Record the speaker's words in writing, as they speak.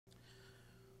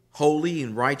Holy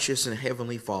and righteous and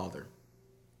heavenly Father,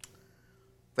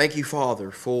 thank you, Father,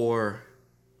 for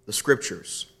the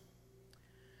scriptures.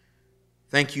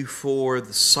 Thank you for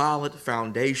the solid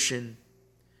foundation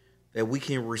that we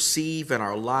can receive in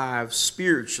our lives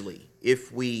spiritually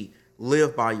if we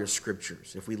live by your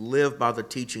scriptures, if we live by the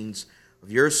teachings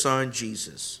of your Son,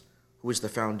 Jesus, who is the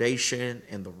foundation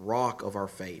and the rock of our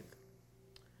faith.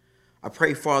 I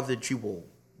pray, Father, that you will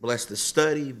bless the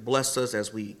study, bless us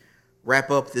as we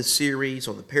wrap up this series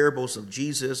on the parables of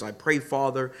Jesus. I pray,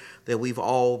 Father, that we've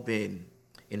all been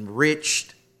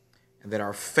enriched and that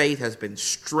our faith has been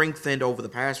strengthened over the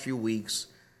past few weeks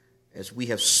as we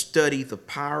have studied the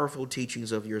powerful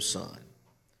teachings of your Son,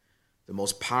 the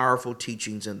most powerful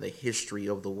teachings in the history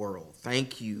of the world.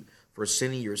 Thank you for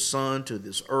sending your Son to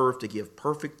this earth to give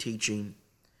perfect teaching,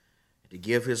 to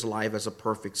give his life as a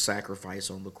perfect sacrifice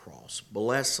on the cross.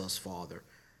 Bless us, Father,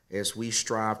 as we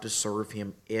strive to serve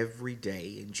him every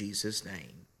day. In Jesus'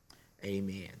 name,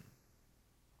 amen.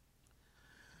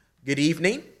 Good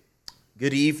evening.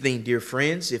 Good evening, dear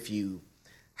friends. If you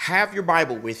have your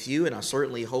Bible with you, and I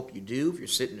certainly hope you do, if you're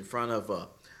sitting in front of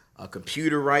a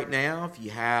computer right now, if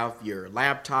you have your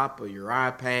laptop or your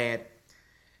iPad,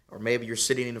 or maybe you're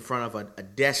sitting in front of a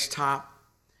desktop,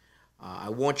 I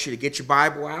want you to get your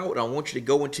Bible out, and I want you to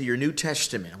go into your New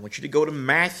Testament. I want you to go to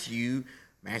Matthew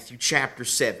chapter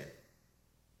 7. I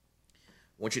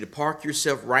want you to park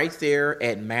yourself right there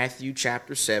at Matthew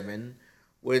chapter 7,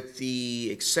 with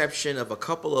the exception of a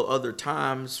couple of other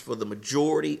times for the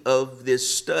majority of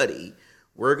this study.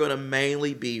 We're going to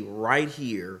mainly be right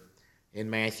here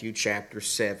in Matthew chapter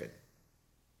 7.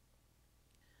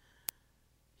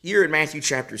 Here in Matthew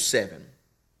chapter 7,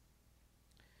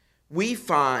 we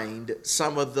find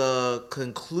some of the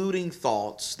concluding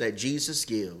thoughts that Jesus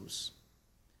gives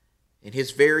in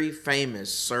his very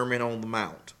famous Sermon on the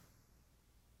Mount.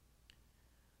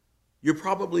 You're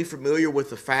probably familiar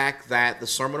with the fact that the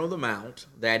Sermon on the Mount,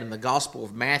 that in the Gospel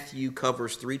of Matthew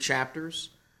covers 3 chapters.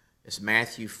 It's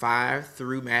Matthew 5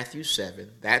 through Matthew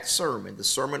 7. That sermon, the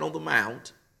Sermon on the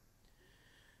Mount,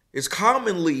 is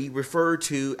commonly referred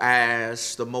to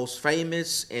as the most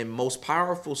famous and most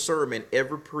powerful sermon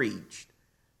ever preached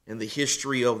in the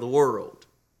history of the world.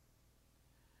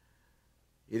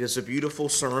 It is a beautiful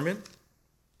sermon.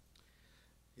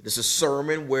 It is a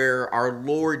sermon where our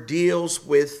Lord deals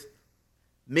with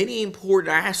many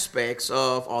important aspects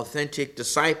of authentic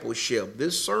discipleship.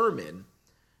 This sermon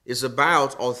is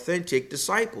about authentic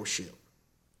discipleship.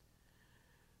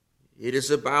 It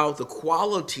is about the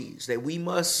qualities that we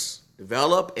must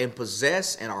develop and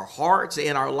possess in our hearts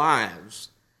and our lives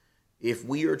if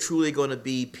we are truly going to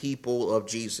be people of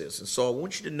Jesus. And so I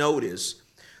want you to notice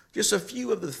just a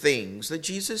few of the things that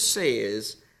Jesus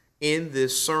says in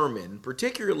this sermon.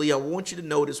 Particularly, I want you to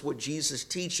notice what Jesus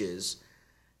teaches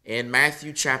in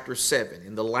Matthew chapter 7,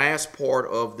 in the last part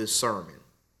of this sermon.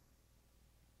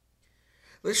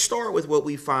 Let's start with what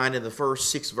we find in the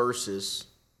first 6 verses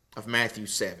of Matthew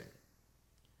 7.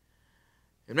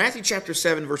 In Matthew chapter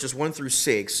 7, verses 1 through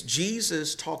 6,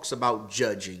 Jesus talks about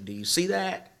judging. Do you see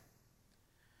that?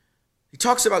 He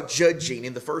talks about judging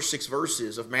in the first 6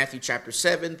 verses of Matthew chapter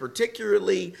 7.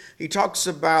 Particularly, he talks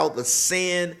about the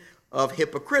sin of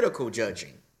hypocritical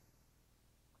judging.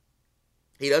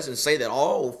 He doesn't say that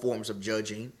all forms of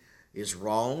judging is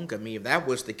wrong. I mean, if that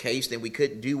was the case, then we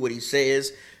couldn't do what he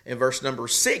says in verse number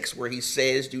 6, where he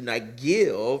says, do not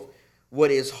give what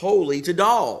is holy to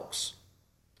dogs,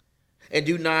 and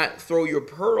do not throw your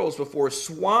pearls before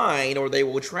swine, or they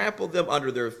will trample them under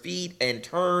their feet and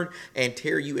turn and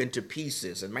tear you into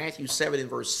pieces. In Matthew 7 and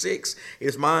verse 6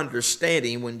 is my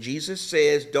understanding when Jesus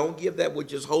says, don't give that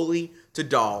which is holy to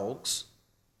dogs,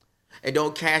 and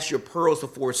don't cast your pearls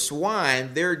before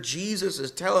swine. There Jesus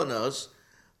is telling us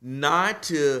not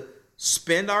to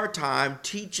spend our time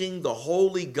teaching the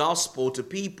holy gospel to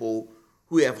people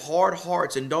who have hard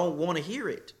hearts and don't want to hear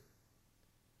it.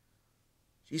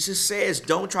 Jesus says,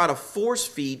 don't try to force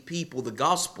feed people the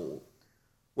gospel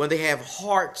when they have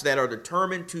hearts that are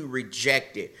determined to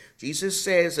reject it. Jesus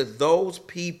says that those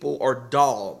people are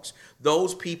dogs.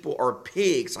 Those people are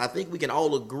pigs. I think we can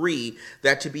all agree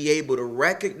that to be able to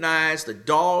recognize the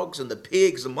dogs and the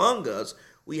pigs among us,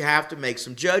 we have to make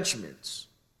some judgments.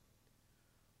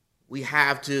 We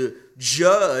have to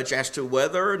judge as to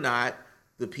whether or not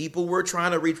the people we're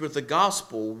trying to reach with the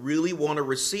gospel really want to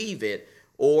receive it,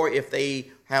 or if they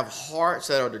have hearts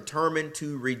that are determined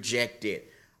to reject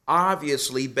it.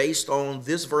 Obviously, based on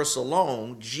this verse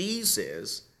alone,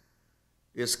 Jesus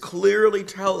is clearly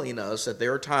telling us that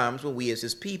there are times when we as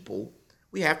his people,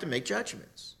 we have to make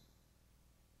judgments.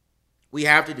 We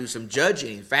have to do some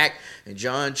judging. In fact, in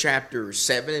John chapter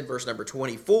 7 and verse number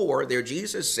 24, there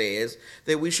Jesus says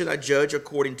that we should not judge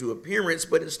according to appearance,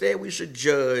 but instead we should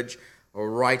judge a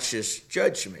righteous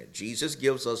judgment. Jesus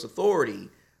gives us authority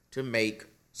to make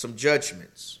some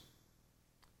judgments.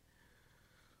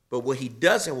 But what he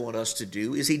doesn't want us to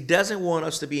do is he doesn't want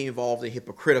us to be involved in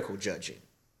hypocritical judging.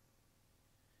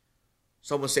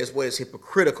 Someone says, what is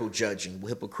hypocritical judging? Well,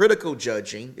 hypocritical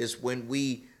judging is when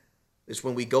we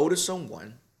go to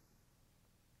someone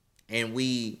and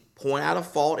we point out a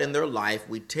fault in their life.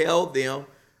 We tell them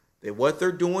that what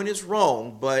they're doing is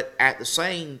wrong, but at the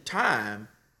same time,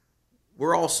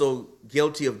 we're also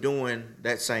guilty of doing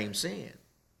that same sin.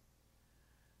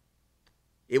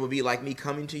 It would be like me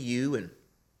coming to you and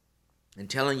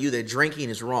telling you that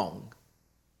drinking is wrong.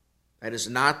 That is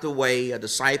not the way a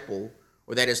disciple,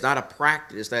 or that is not a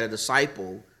practice that a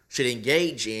disciple should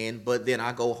engage in, but then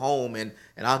I go home and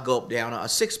I'll gulp down a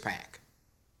six-pack.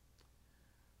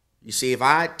 You see, if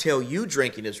I tell you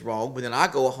drinking is wrong, but then I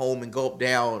go home and gulp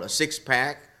down a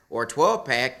six-pack or a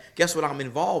 12-pack, guess what I'm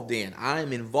involved in?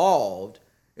 I'm involved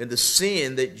in the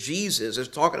sin that Jesus is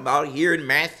talking about here in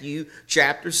Matthew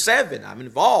chapter 7. I'm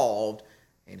involved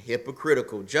in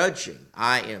hypocritical judging.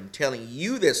 I am telling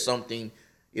you that something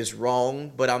is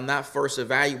wrong, but I'm not first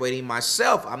evaluating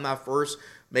myself. I'm not first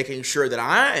making sure that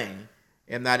I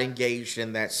am not engaged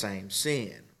in that same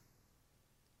sin.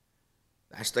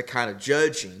 That's the kind of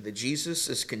judging that Jesus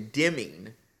is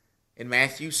condemning in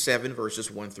Matthew 7,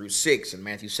 verses 1 through 6. In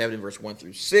Matthew 7, verse 1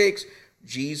 through 6,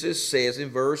 Jesus says in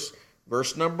verse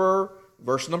number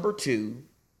 2,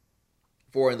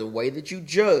 for in the way that you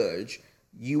judge,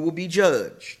 you will be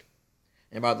judged.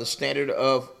 And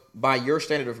by your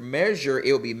standard of measure,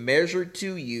 it will be measured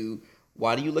to you.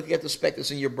 Why do you look at the speck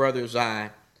that's in your brother's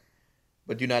eye,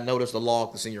 but do not notice the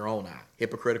log that's in your own eye?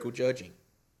 Hypocritical judging.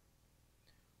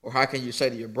 Or how can you say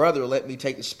to your brother, let me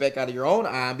take the speck out of your own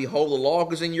eye, and behold, the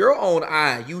log is in your own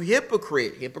eye? You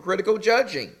hypocrite. Hypocritical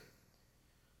judging.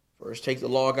 First take the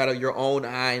log out of your own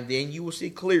eye, and then you will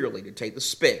see clearly to take the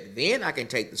speck. Then I can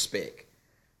take the speck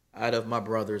out of my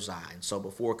brother's eye. And so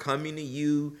before coming to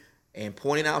you and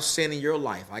pointing out sin in your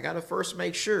life, I got to first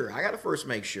make sure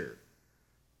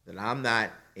that I'm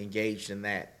not engaged in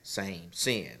that same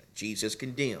sin. Jesus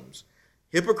condemns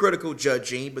hypocritical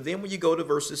judging. But then when you go to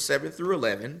verses 7 through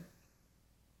 11,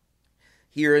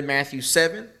 here in Matthew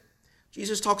 7,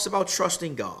 Jesus talks about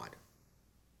trusting God.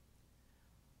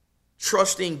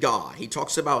 Trusting God. He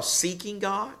talks about seeking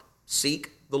God,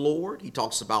 seek the Lord. He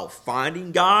talks about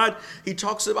finding God. He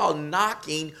talks about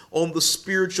knocking on the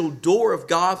spiritual door of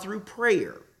God through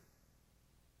prayer.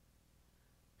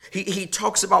 He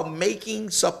talks about making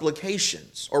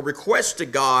supplications or requests to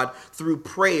God through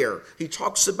prayer. He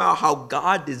talks about how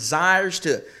God desires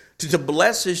to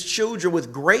bless his children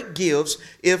with great gifts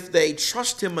if they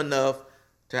trust him enough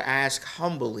to ask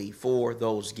humbly for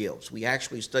those gifts. We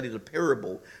actually studied a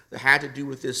parable that had to do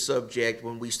with this subject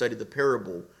when we studied the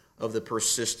parable of the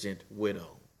persistent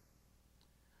widow.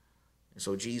 And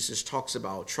so Jesus talks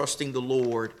about trusting the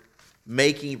Lord,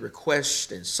 making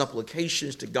requests and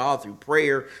supplications to God through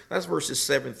prayer. That's verses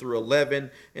 7 through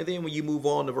 11. And then when you move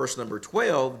on to verse number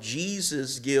 12,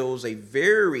 Jesus gives a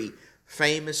very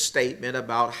famous statement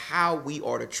about how we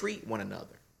are to treat one another.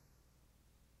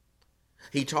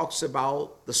 He talks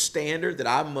about the standard that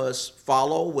I must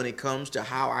follow when it comes to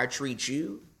how I treat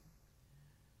you,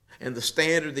 and the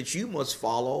standard that you must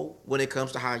follow when it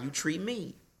comes to how you treat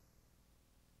me.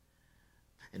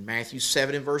 In Matthew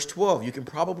 7 and verse 12, you can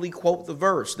probably quote the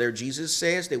verse. There Jesus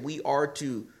says that we are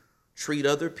to treat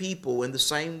other people in the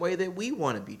same way that we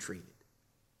want to be treated.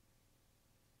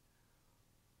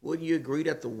 Wouldn't you agree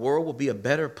that the world will be a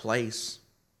better place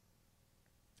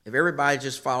if everybody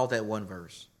just followed that one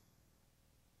verse?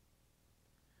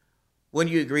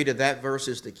 Wouldn't you agree that that verse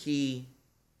is the key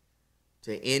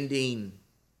to ending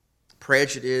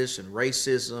prejudice and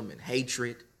racism and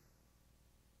hatred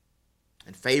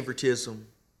and favoritism,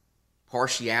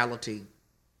 partiality,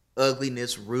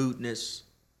 ugliness, rudeness,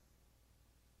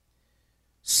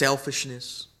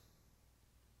 selfishness?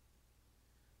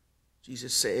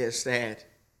 Jesus says that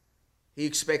he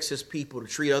expects his people to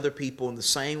treat other people in the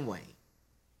same way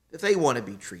that they want to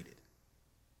be treated.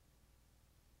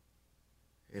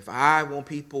 If I want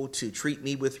people to treat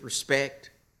me with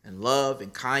respect and love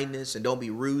and kindness and don't be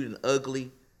rude and ugly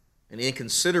and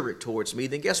inconsiderate towards me,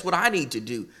 then guess what I need to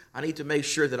do? I need to make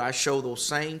sure that I show those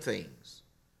same things,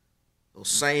 those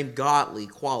same godly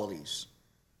qualities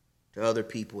to other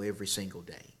people every single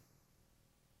day.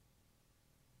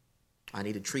 I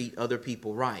need to treat other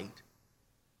people right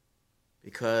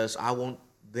because I want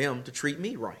them to treat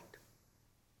me right.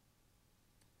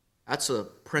 That's a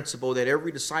principle that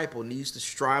every disciple needs to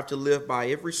strive to live by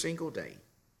every single day.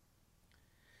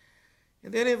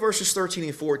 And then in verses 13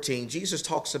 and 14, Jesus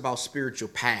talks about spiritual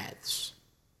paths.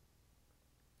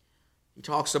 He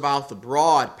talks about the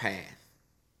broad path,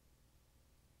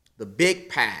 the big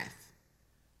path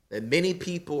that many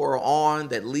people are on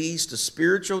that leads to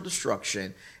spiritual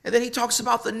destruction. And then he talks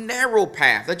about the narrow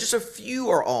path that just a few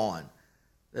are on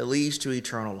that leads to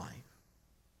eternal life.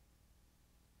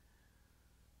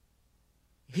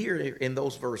 Here in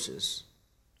those verses,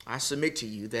 I submit to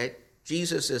you that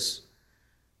Jesus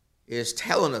is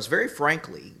telling us very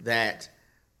frankly that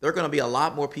there are going to be a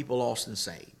lot more people lost than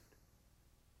saved.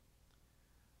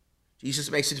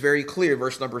 Jesus makes it very clear,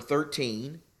 verse number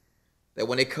 13, that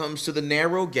when it comes to the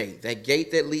narrow gate, that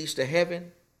gate that leads to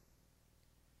heaven,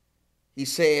 he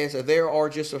says that there are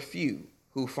just a few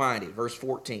who find it. Verse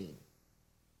 14.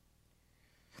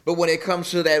 But when it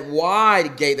comes to that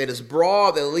wide gate that is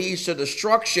broad, that leads to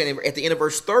destruction, at the end of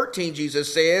verse 13,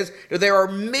 Jesus says that there are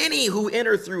many who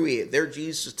enter through it. There,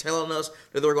 Jesus is telling us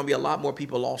that there are going to be a lot more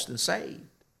people lost and saved.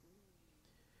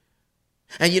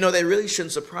 And that really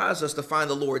shouldn't surprise us to find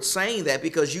the Lord saying that,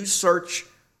 because you search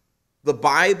the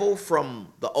Bible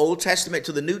from the Old Testament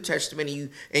to the New Testament,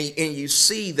 and you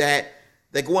see that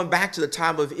going back to the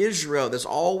time of Israel, there's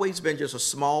always been just a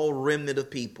small remnant of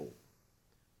people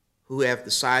who have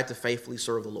decided to faithfully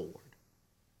serve the Lord.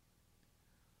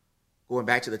 Going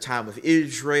back to the time of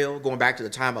Israel, going back to the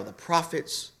time of the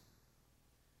prophets,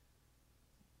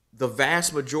 the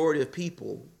vast majority of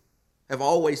people have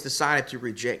always decided to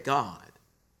reject God,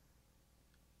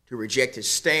 to reject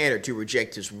his standard, to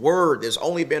reject his word. There's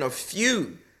only been a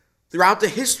few throughout the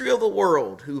history of the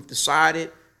world who've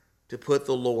decided to put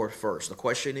the Lord first. The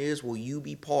question is, will you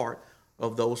be part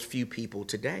of those few people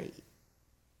today?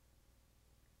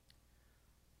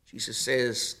 Jesus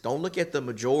says, don't look at the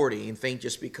majority and think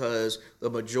just because the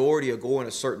majority are going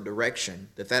a certain direction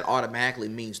that automatically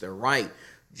means they're right.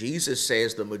 Jesus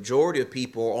says the majority of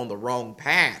people are on the wrong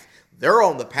path. They're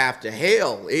on the path to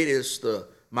hell. It is the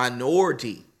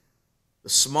minority, the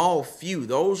small few.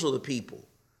 Those are the people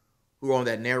who are on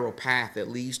that narrow path that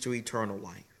leads to eternal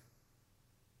life.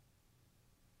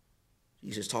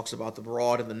 Jesus talks about the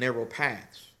broad and the narrow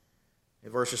paths in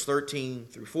verses 13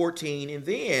 through 14, and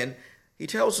then he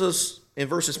tells us in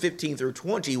verses 15 through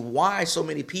 20 why so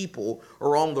many people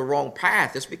are on the wrong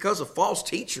path. It's because of false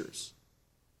teachers.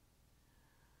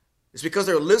 It's because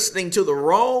they're listening to the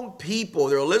wrong people.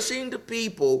 They're listening to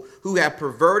people who have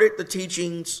perverted the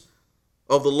teachings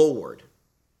of the Lord.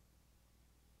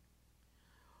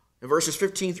 In verses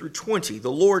 15 through 20, the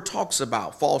Lord talks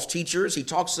about false teachers. He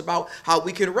talks about how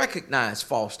we can recognize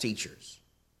false teachers.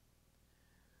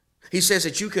 He says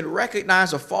that you can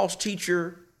recognize a false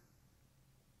teacher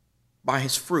by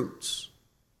his fruits.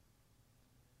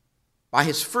 By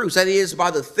his fruits, that is,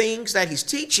 by the things that he's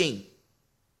teaching.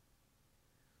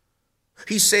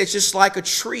 He says just like a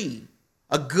tree,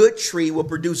 a good tree will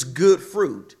produce good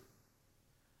fruit.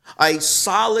 A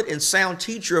solid and sound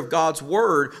teacher of God's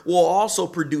word will also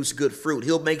produce good fruit.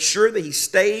 He'll make sure that he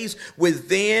stays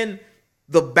within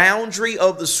the boundary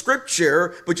of the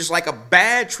scripture, but just like a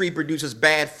bad tree produces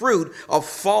bad fruit, a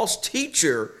false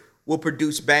teacher will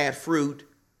produce bad fruit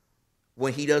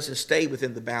when he doesn't stay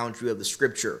within the boundary of the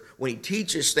scripture, when he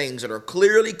teaches things that are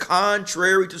clearly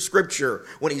contrary to scripture,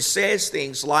 when he says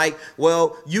things like,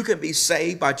 well, you can be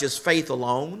saved by just faith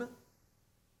alone,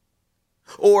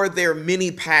 or there are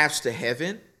many paths to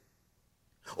heaven,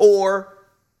 or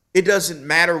it doesn't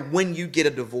matter when you get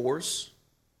a divorce.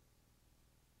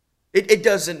 It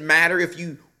doesn't matter if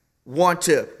you want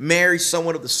to marry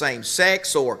someone of the same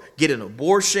sex or get an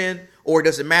abortion, or it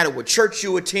doesn't matter what church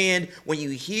you attend. When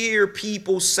you hear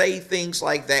people say things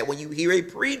like that, when you hear a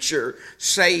preacher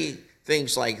say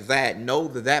things like that, know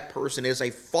that that person is a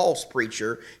false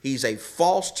preacher. He's a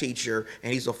false teacher,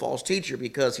 and he's a false teacher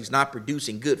because he's not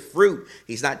producing good fruit.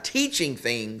 He's not teaching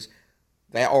things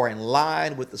that are in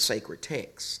line with the sacred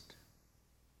text.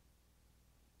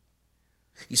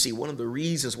 You see, one of the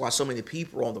reasons why so many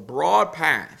people are on the broad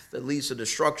path that leads to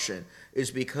destruction is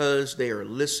because they are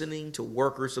listening to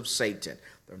workers of Satan.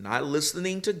 They're not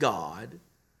listening to God.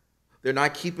 They're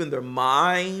not keeping their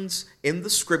minds in the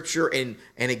scripture and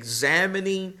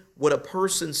examining what a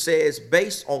person says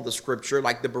based on the scripture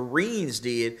like the Bereans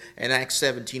did in Acts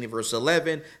 17 and verse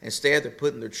 11. Instead, they're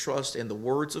putting their trust in the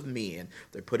words of men.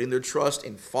 They're putting their trust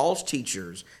in false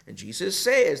teachers. And Jesus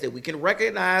says that we can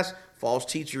recognize false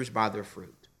teachers by their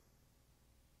fruit.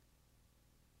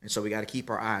 And so we got to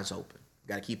keep our eyes open. We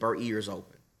got to keep our ears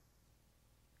open.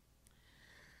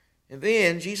 And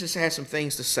then Jesus has some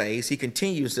things to say as he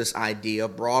continues this idea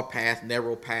of broad path,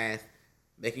 narrow path,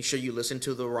 making sure you listen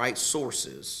to the right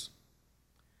sources.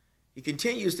 He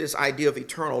continues this idea of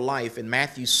eternal life in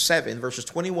Matthew 7, verses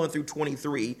 21 through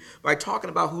 23, by talking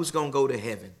about who's going to go to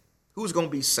heaven, who's going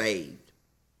to be saved.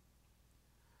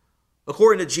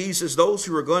 According to Jesus, those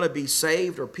who are going to be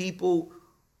saved are people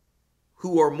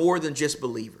who are more than just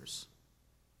believers.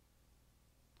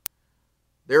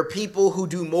 There are people who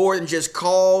do more than just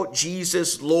call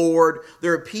Jesus Lord.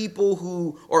 There are people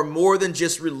who are more than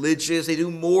just religious. They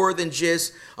do more than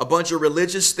just a bunch of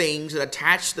religious things and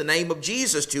attach the name of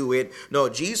Jesus to it. No,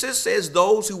 Jesus says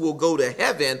those who will go to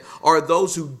heaven are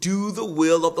those who do the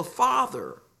will of the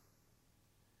Father.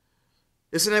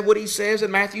 Isn't that what he says in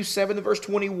Matthew 7 verse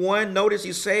 21? Notice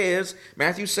he says,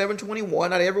 Matthew 7:21,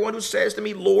 not everyone who says to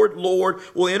me, Lord, Lord,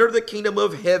 will enter the kingdom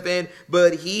of heaven,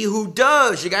 but he who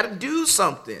does. You got to do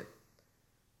something.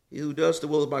 He who does the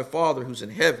will of my Father who's in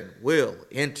heaven will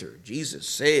enter. Jesus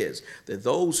says that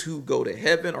those who go to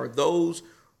heaven are those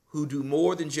who do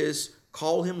more than just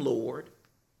call him Lord.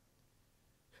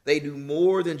 They do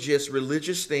more than just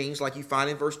religious things like you find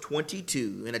in verse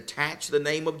 22 and attach the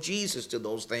name of Jesus to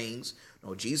those things.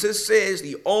 No, Jesus says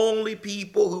the only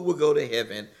people who will go to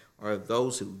heaven are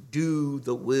those who do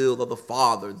the will of the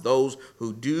Father, those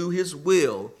who do his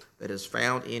will that is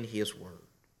found in his word.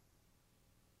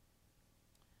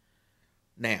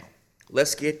 Now,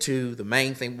 let's get to the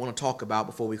main thing we want to talk about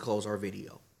before we close our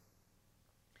video.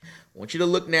 I want you to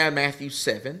look now at Matthew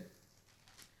 7,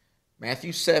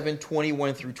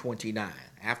 21 through 29.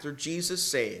 After Jesus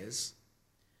says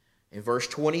in verse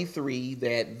 23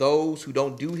 that those who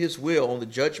don't do his will on the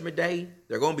judgment day,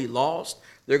 they're going to be lost.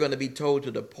 They're going to be told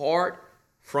to depart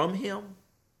from him.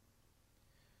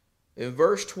 In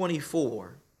verse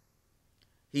 24,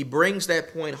 he brings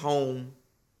that point home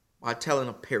by telling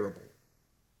a parable.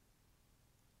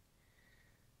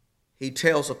 He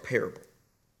tells a parable.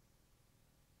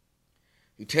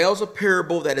 He tells a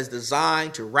parable that is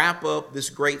designed to wrap up this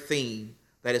great theme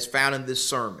that is found in this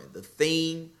sermon, the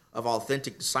theme of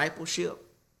authentic discipleship,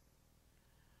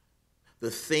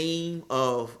 the theme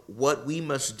of what we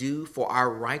must do for our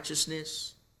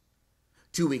righteousness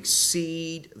to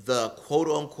exceed the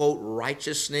quote-unquote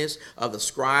righteousness of the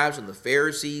scribes and the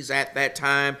Pharisees at that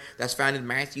time. That's found in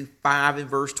Matthew 5 and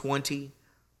verse 20.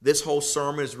 This whole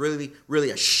sermon is really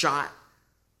a shot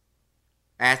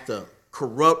at the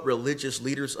corrupt religious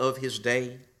leaders of his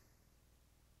day.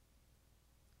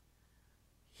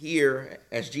 Here,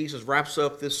 as Jesus wraps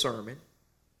up this sermon,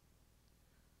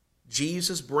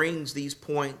 Jesus brings these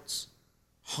points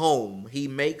home. He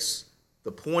makes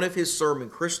the point of his sermon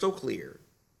crystal clear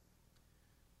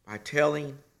by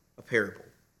telling a parable.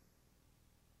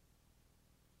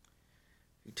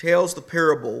 He tells the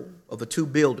parable of the two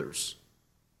builders.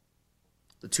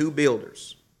 The two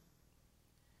builders.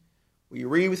 Will you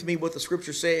read with me what the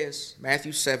scripture says?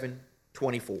 Matthew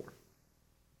 7:24.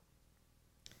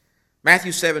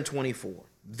 Matthew 7:24.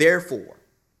 Therefore,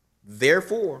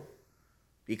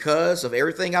 because of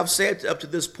everything I've said up to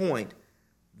this point,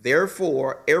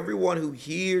 therefore, everyone who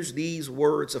hears these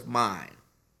words of mine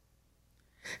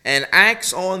and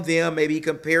acts on them may be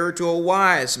compared to a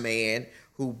wise man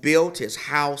who built his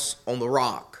house on the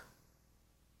rock.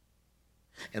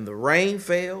 And the rain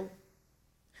fell,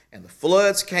 and the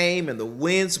floods came, and the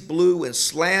winds blew and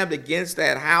slammed against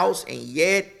that house, and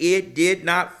yet it did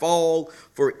not fall,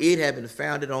 for it had been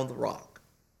founded on the rock.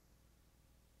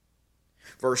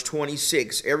 Verse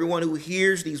 26, everyone who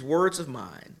hears these words of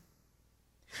mine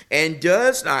and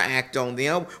does not act on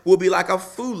them will be like a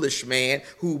foolish man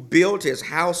who built his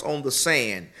house on the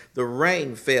sand. The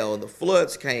rain fell, and the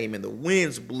floods came, and the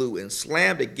winds blew and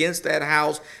slammed against that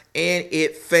house, and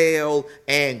it fell,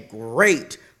 and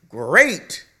great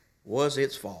was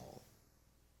its fall.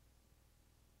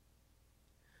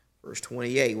 Verse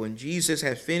 28, when Jesus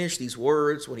had finished these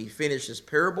words, when he finished this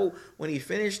parable, when he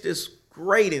finished this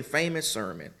great and famous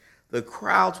sermon, the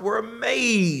crowds were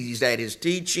amazed at his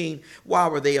teaching. Why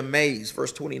were they amazed?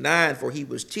 Verse 29, for he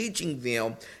was teaching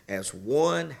them as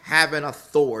one having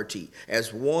authority,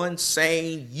 as one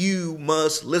saying, you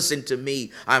must listen to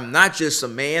me. I'm not just a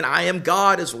man, I am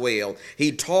God as well.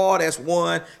 He taught as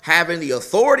one having the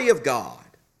authority of God,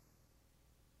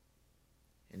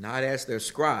 and not as their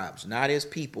scribes, not as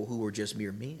people who were just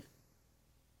mere men.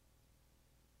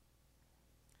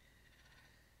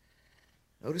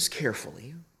 Notice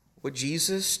carefully what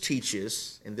Jesus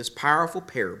teaches in this powerful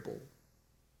parable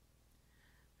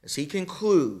as he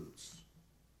concludes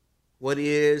what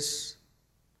is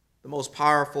the most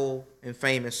powerful and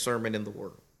famous sermon in the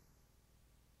world.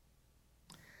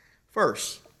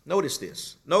 First, notice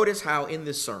this. Notice how in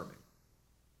this sermon,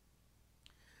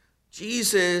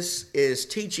 Jesus is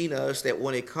teaching us that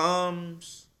when it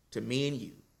comes to me and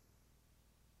you,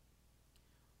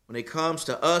 when it comes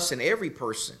to us and every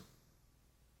person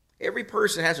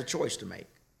has a choice to make.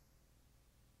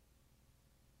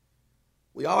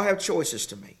 We all have choices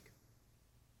to make.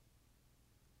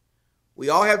 We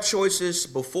all have choices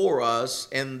before us,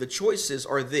 and the choices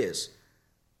are this.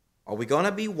 Are we going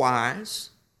to be wise?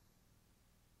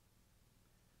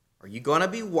 Are you going to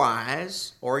be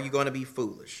wise, or are you going to be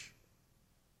foolish?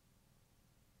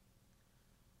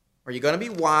 Are you going to be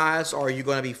wise, or are you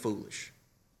going to be foolish?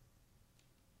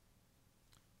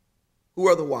 Who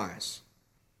are the wise?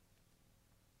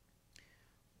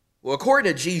 Well,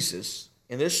 according to Jesus,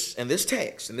 in this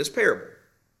text, in this parable,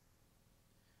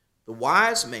 the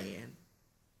wise man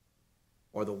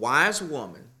or the wise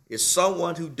woman is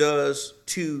someone who does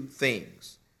two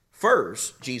things.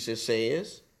 First, Jesus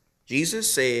says,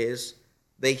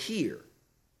 they hear.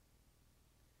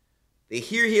 They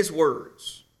hear his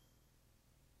words.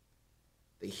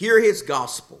 They hear his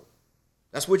gospel.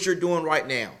 That's what you're doing right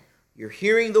now. You're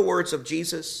hearing the words of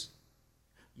Jesus.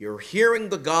 You're hearing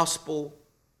the gospel.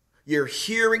 You're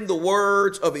hearing the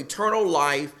words of eternal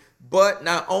life. But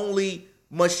not only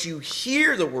must you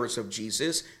hear the words of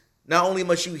Jesus, not only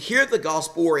must you hear the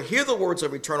gospel or hear the words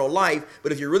of eternal life,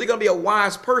 but if you're really going to be a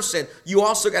wise person, you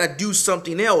also got to do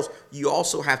something else. You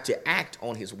also have to act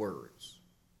on his words.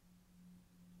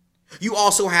 You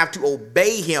also have to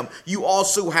obey him. You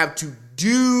also have to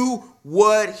do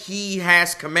what he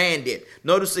has commanded.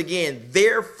 Notice again,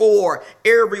 therefore,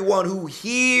 everyone who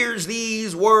hears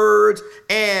these words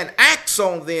and acts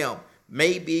on them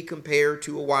may be compared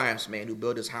to a wise man who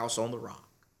built his house on the rock.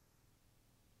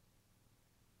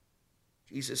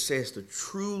 Jesus says the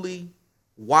truly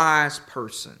wise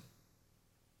person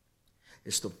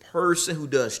is the person who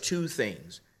does two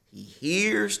things. He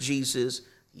hears Jesus,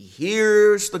 he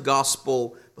hears the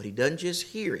gospel, but he doesn't just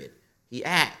hear it. He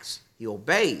acts, he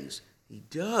obeys, he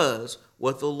does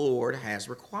what the Lord has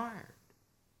required.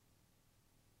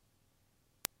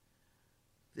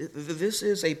 This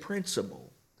is a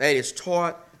principle that is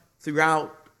taught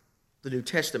throughout the New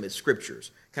Testament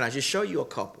scriptures. Can I just show you a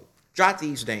couple? Jot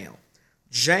these down.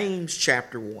 James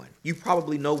chapter 1. You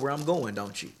probably know where I'm going,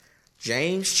 don't you?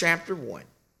 James chapter 1.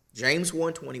 James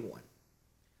 1:21.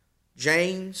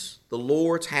 James, the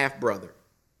Lord's half-brother.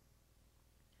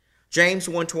 James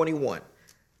 1:21.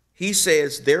 He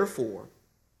says, therefore,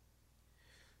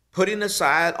 putting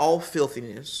aside all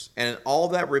filthiness and all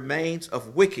that remains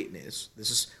of wickedness, this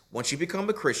is once you become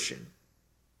a Christian,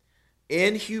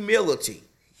 in humility,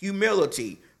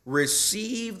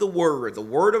 receive the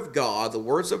word of God, the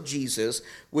words of Jesus,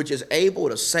 which is able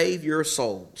to save your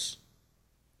souls.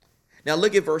 Now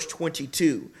look at verse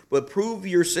 22. But prove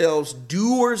yourselves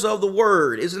doers of the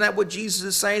word. Isn't that what Jesus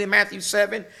is saying in Matthew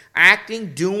 7?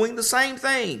 Acting, doing the same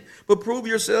thing. But prove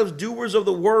yourselves doers of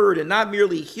the word and not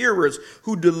merely hearers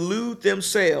who delude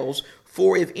themselves.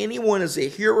 For if anyone is a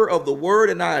hearer of the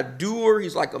word and not a doer,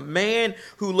 he's like a man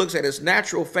who looks at his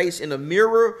natural face in a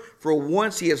mirror. For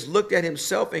once he has looked at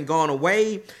himself and gone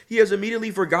away, he has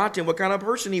immediately forgotten what kind of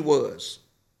person he was.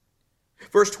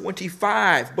 Verse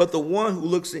 25, but the one who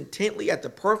looks intently at the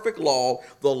perfect law,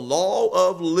 the law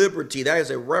of liberty, that is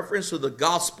a reference to the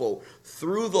gospel.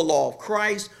 Through the law of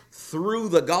Christ, through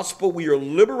the gospel, we are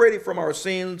liberated from our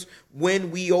sins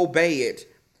when we obey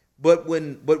it. But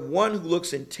one who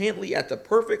looks intently at the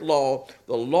perfect law,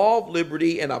 the law of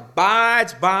liberty, and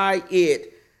abides by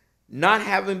it, not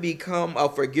having become a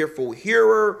forgetful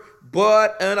hearer,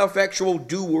 but an effectual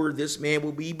doer, this man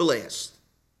will be blessed.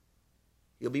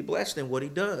 He'll be blessed in what he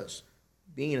does,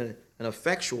 being an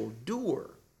effectual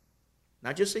doer,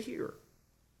 not just a hearer.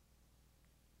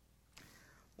 I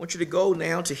want you to go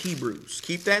now to Hebrews.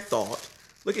 Keep that thought.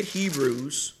 Look at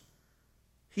Hebrews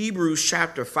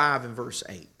chapter 5 and verse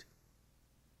 8.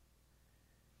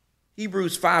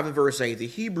 Hebrews 5 and verse 8, the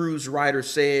Hebrews writer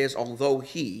says, although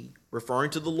he,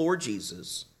 referring to the Lord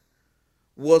Jesus,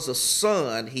 was a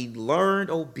son, he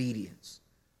learned obedience.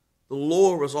 The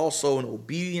Lord was also an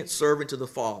obedient servant to the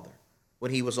Father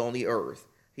when he was on the earth.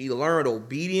 He learned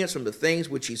obedience from the things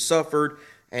which he suffered,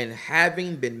 and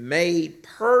having been made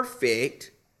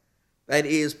perfect, that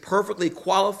is, perfectly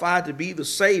qualified to be the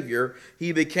Savior,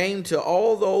 he became to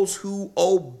all those who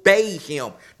obey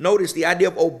him. Notice the idea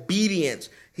of obedience.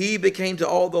 He became to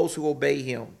all those who obey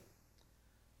him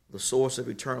the source of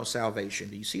eternal salvation.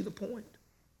 Do you see the point?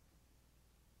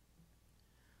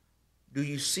 Do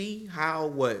you see how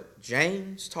what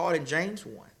James taught in James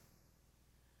 1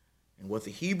 and what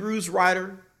the Hebrews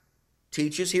writer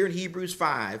teaches here in Hebrews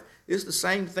 5 is the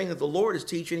same thing that the Lord is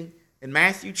teaching in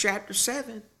Matthew chapter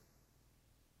 7?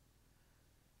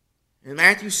 In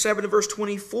Matthew 7 verse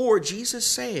 24, Jesus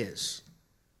says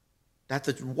that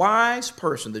the wise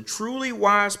person, the truly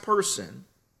wise person,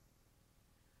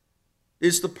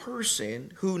 is the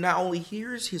person who not only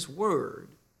hears his word,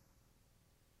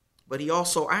 but he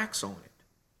also acts on it.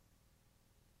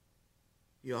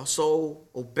 He also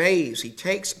obeys. He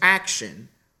takes action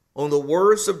on the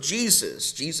words of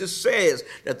Jesus. Jesus says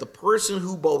that the person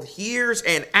who both hears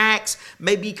and acts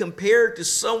may be compared to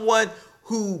someone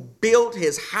who built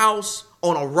his house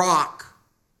on a rock.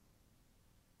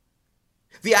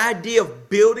 The idea of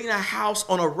building a house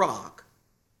on a rock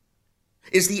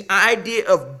is the idea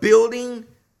of building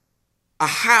a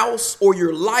house, or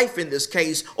your life in this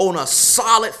case, on a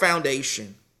solid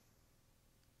foundation.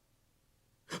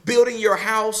 Building your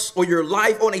house or your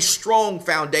life on a strong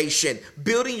foundation.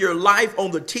 Building your life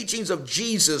on the teachings of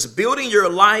Jesus. Building your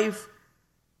life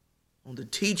on the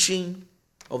teaching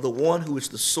of the one who is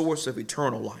the source of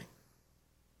eternal life.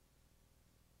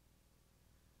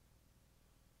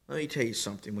 Let me tell you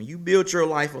something. When you build your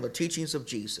life on the teachings of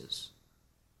Jesus,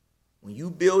 when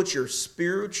you build your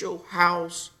spiritual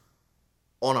house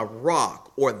on a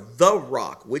rock, or the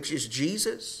rock, which is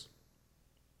Jesus,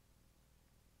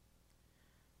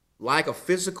 like a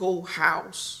physical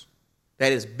house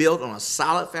that is built on a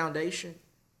solid foundation,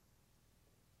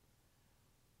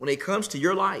 when it comes to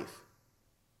your life,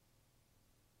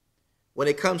 when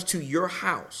it comes to your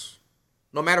house,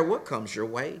 no matter what comes your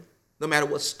way, no matter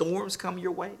what storms come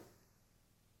your way,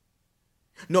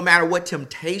 no matter what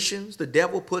temptations the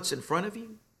devil puts in front of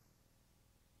you,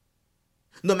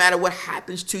 no matter what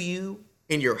happens to you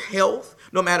in your health,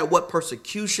 no matter what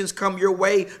persecutions come your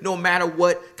way, no matter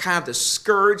what kind of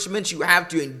discouragements you have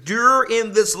to endure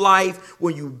in this life,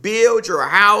 when you build your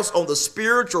house on the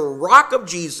spiritual rock of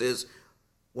Jesus,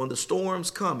 when the storms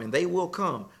come, and they will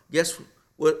come, guess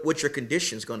what your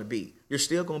condition is going to be? You're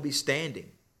still going to be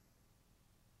standing.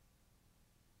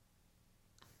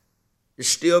 You're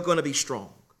still going to be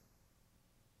strong.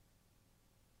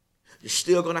 You're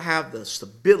still going to have the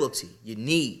stability you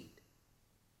need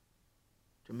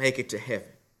to make it to heaven.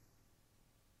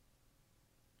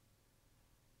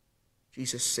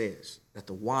 Jesus says that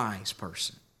the wise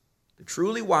person, the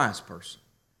truly wise person,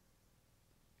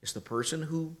 is the person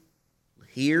who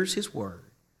hears his word,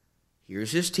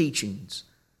 hears his teachings,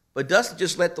 but doesn't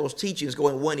just let those teachings go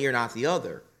in one ear and out the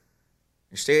other.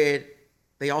 Instead,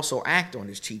 they also act on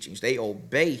his teachings. They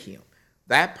obey him.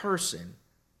 That person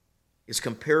is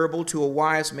comparable to a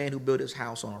wise man who built his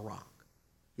house on a rock.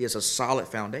 He has a solid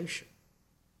foundation.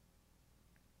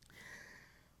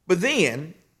 But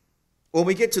then, when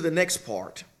we get to the next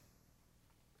part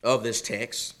of this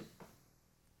text,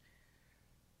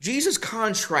 Jesus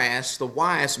contrasts the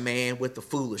wise man with the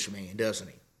foolish man, doesn't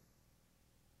he?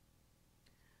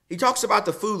 He talks about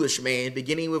the foolish man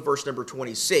beginning with verse number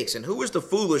 26. And who is the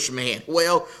foolish man?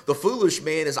 Well, the foolish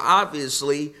man is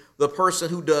obviously the person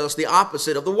who does the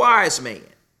opposite of the wise man.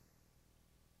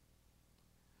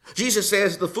 Jesus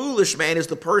says the foolish man is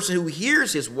the person who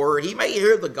hears his word. He may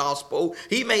hear the gospel.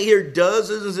 He may hear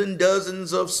dozens and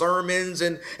dozens of sermons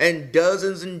and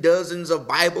dozens of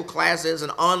Bible classes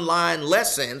and online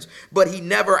lessons, but he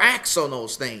never acts on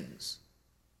those things.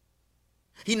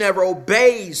 He never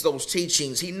obeys those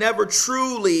teachings. He never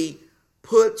truly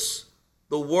puts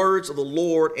the words of the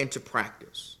Lord into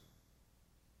practice.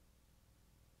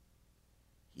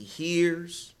 He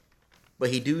hears,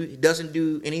 but he doesn't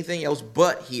do anything else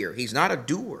but hear. He's not a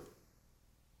doer.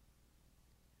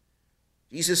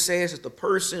 Jesus says that the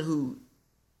person who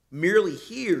merely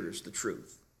hears the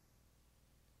truth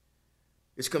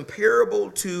is comparable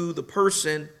to the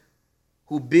person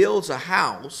who builds a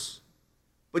house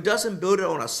but doesn't build it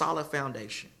on a solid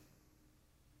foundation.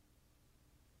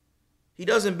 He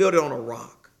doesn't build it on a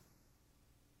rock.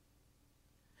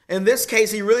 In this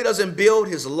case, he really doesn't build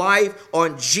his life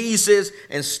on Jesus.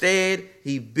 Instead,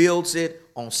 he builds it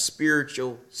on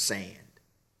spiritual sand.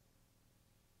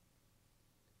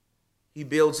 He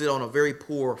builds it on a very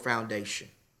poor foundation.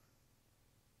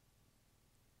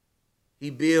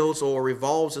 He builds or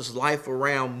revolves his life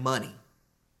around money,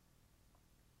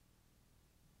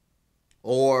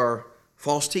 or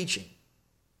false teaching,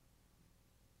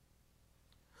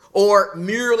 or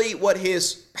merely what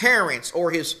his parents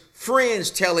or his friends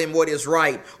tell him what is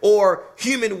right, or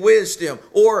human wisdom,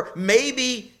 or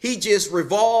maybe he just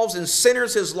revolves and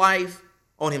centers his life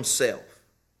on himself.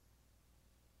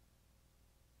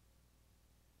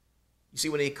 You see,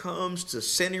 when it comes to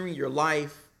centering your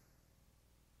life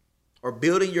or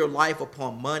building your life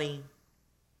upon money,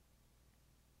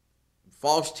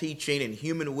 false teaching and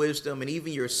human wisdom, and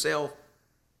even yourself,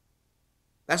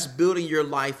 that's building your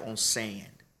life on sand.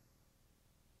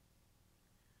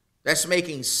 That's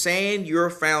making sand your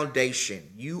foundation.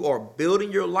 You are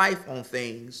building your life on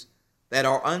things that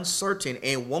are uncertain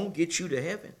and won't get you to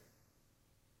heaven.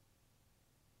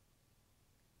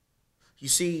 You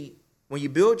see, when you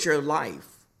build your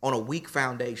life on a weak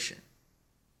foundation,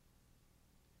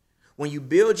 when you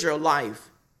build your life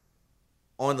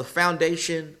on the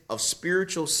foundation of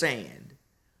spiritual sand,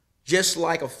 just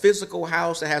like a physical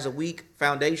house that has a weak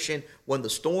foundation, when the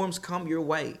storms come your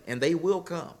way, and they will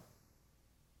come,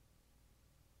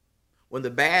 when the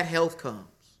bad health comes,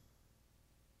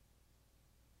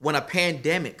 when a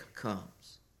pandemic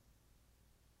comes,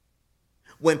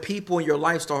 when people in your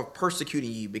life start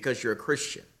persecuting you because you're a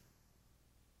Christian,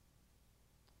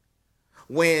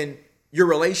 when your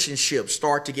relationships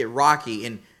start to get rocky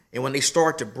and when they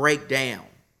start to break down,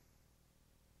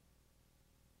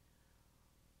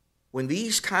 when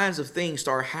these kinds of things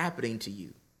start happening to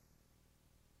you,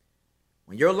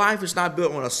 when your life is not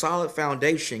built on a solid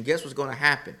foundation, guess what's going to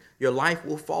happen? Your life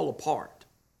will fall apart.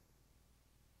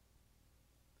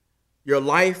 Your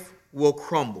life will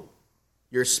crumble.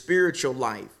 Your spiritual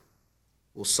life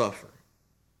will suffer.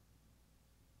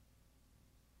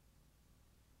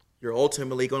 You're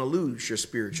ultimately going to lose your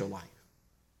spiritual life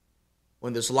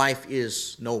when this life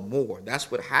is no more.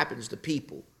 That's what happens to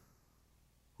people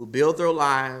who build their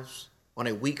lives on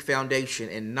a weak foundation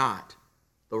and not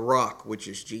the rock, which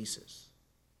is Jesus.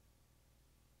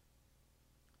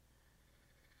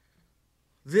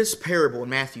 This parable in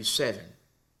Matthew 7,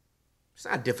 it's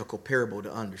not a difficult parable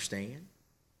to understand.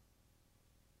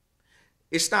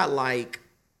 It's not like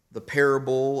the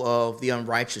parable of the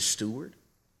unrighteous steward.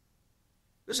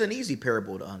 It's an easy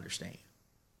parable to understand.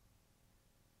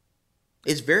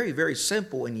 It's very, very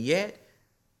simple, and yet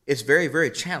it's very,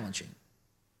 very challenging.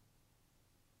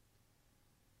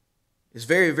 It's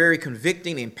very, very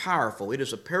convicting and powerful. It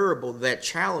is a parable that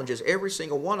challenges every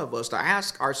single one of us to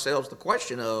ask ourselves the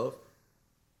question of,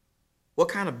 what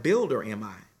kind of builder am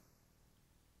I?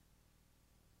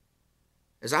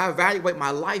 As I evaluate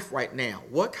my life right now,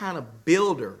 what kind of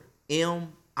builder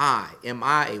am I? Am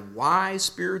I a wise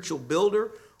spiritual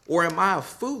builder, or am I a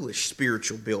foolish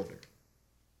spiritual builder?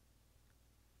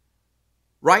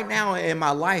 Right now in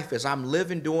my life, as I'm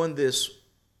living during this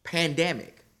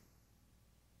pandemic,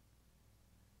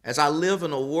 as I live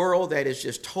in a world that is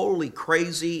just totally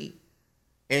crazy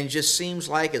and just seems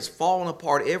like it's falling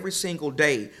apart every single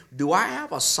day, do I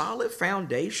have a solid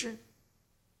foundation?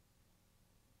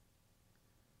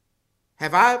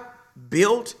 Have I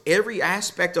built every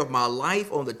aspect of my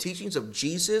life on the teachings of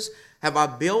Jesus? Have I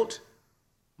built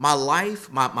my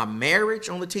life, my marriage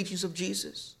on the teachings of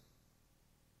Jesus?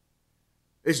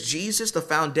 Is Jesus the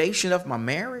foundation of my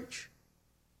marriage?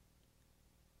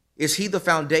 Is he the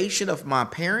foundation of my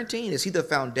parenting? Is he the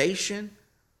foundation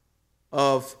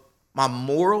of my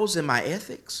morals and my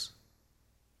ethics?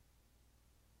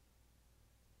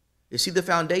 Is he the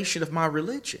foundation of my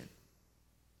religion?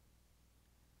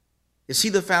 Is he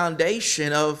the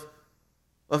foundation of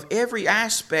every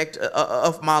aspect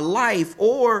of my life?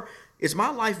 Or is my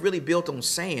life really built on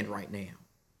sand right now?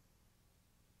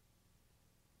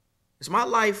 Is my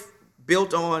life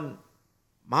built on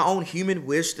my own human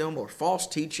wisdom or false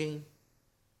teaching?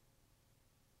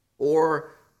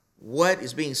 Or what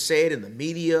is being said in the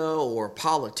media or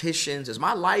politicians? Is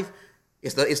my life,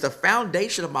 is the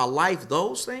foundation of my life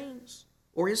those things?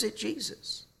 Or is it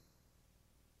Jesus?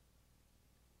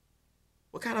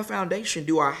 What kind of foundation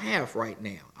do I have right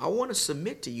now? I want to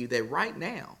submit to you that right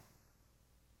now,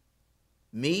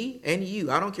 me and you,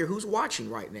 I don't care who's watching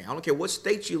right now. I don't care what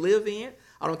state you live in.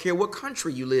 I don't care what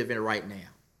country you live in right now.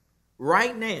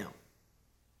 Right now,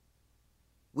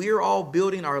 we are all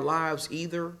building our lives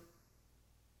either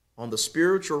on the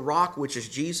spiritual rock, which is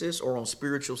Jesus, or on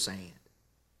spiritual sand,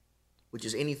 which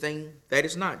is anything that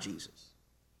is not Jesus.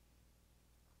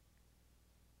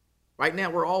 Right now,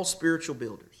 we're all spiritual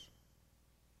builders.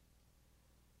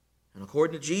 And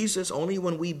according to Jesus, only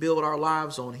when we build our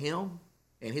lives on him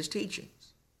and his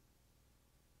teachings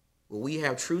will we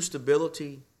have true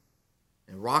stability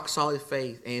and rock-solid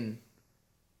faith, and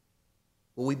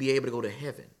will we be able to go to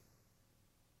heaven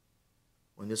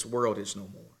when this world is no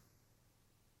more.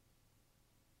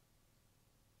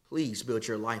 Please build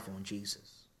your life on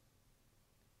Jesus.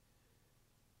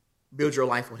 Build your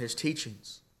life on his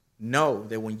teachings. Know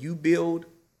that when you build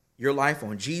your life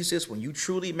on Jesus, when you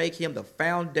truly make him the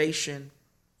foundation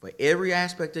for every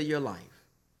aspect of your life,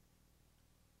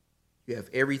 you have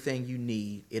everything you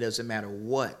need. It doesn't matter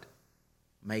what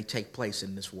may take place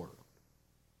in this world.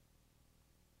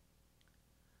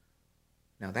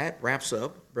 Now that wraps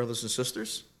up, brothers and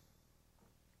sisters,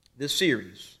 this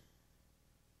series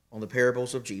on the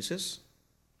parables of Jesus.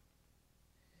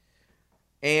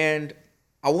 And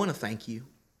I want to thank you.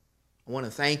 I want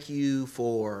to thank you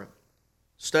for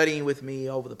studying with me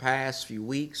over the past few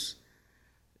weeks.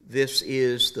 This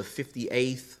is the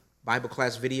 58th Bible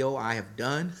class video I have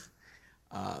done,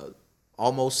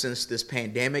 almost since this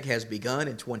pandemic has begun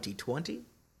in 2020.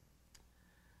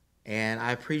 And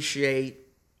I appreciate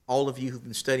all of you who've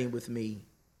been studying with me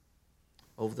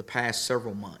over the past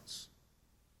several months.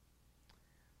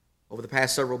 Over the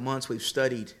past several months, we've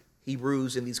studied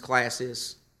Hebrews in these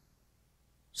classes,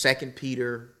 2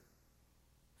 Peter,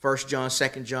 1 John, 2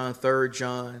 John, 3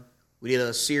 John. We did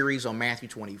a series on Matthew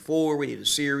 24. We did a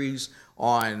series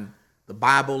on the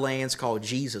Bible lands called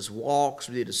Jesus Walks.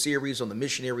 We did a series on the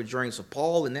missionary journeys of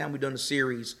Paul. And now we've done a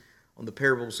series on the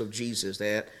parables of Jesus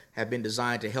that have been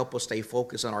designed to help us stay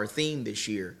focused on our theme this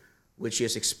year, which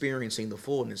is experiencing the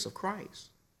fullness of Christ.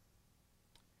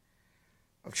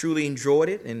 I've truly enjoyed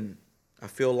it, and I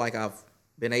feel like I've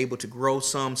been able to grow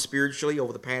some spiritually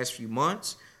over the past few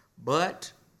months.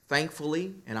 But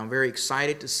thankfully, and I'm very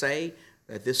excited to say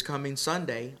that this coming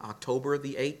Sunday, October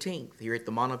the 18th, here at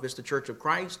the Monte Vista Church of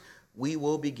Christ, we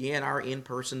will begin our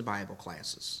in-person Bible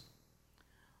classes.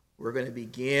 We're going to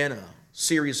begin a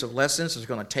series of lessons that's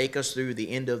going to take us through the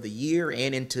end of the year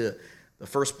and into the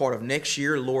first part of next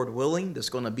year, Lord willing. That's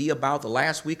going to be about the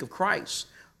last week of Christ.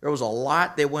 There was a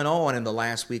lot that went on in the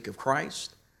last week of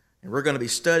Christ, and we're going to be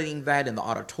studying that in the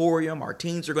auditorium. Our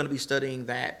teens are going to be studying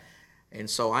that, and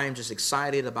so I am just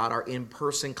excited about our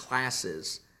in-person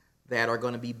classes that are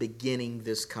going to be beginning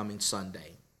this coming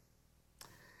Sunday. I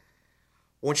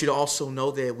want you to also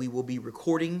know that we will be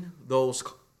recording those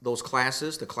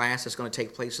classes, the class that's going to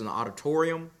take place in the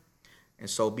auditorium, and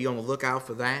so be on the lookout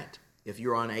for that if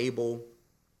you're unable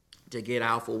to get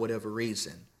out for whatever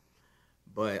reason.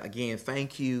 But again,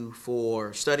 thank you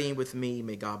for studying with me.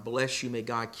 May God bless you. May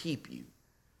God keep you.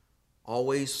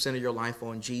 Always center your life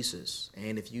on Jesus.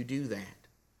 And if you do that,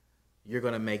 you're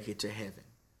going to make it to heaven,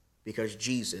 because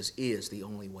Jesus is the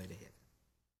only way to heaven.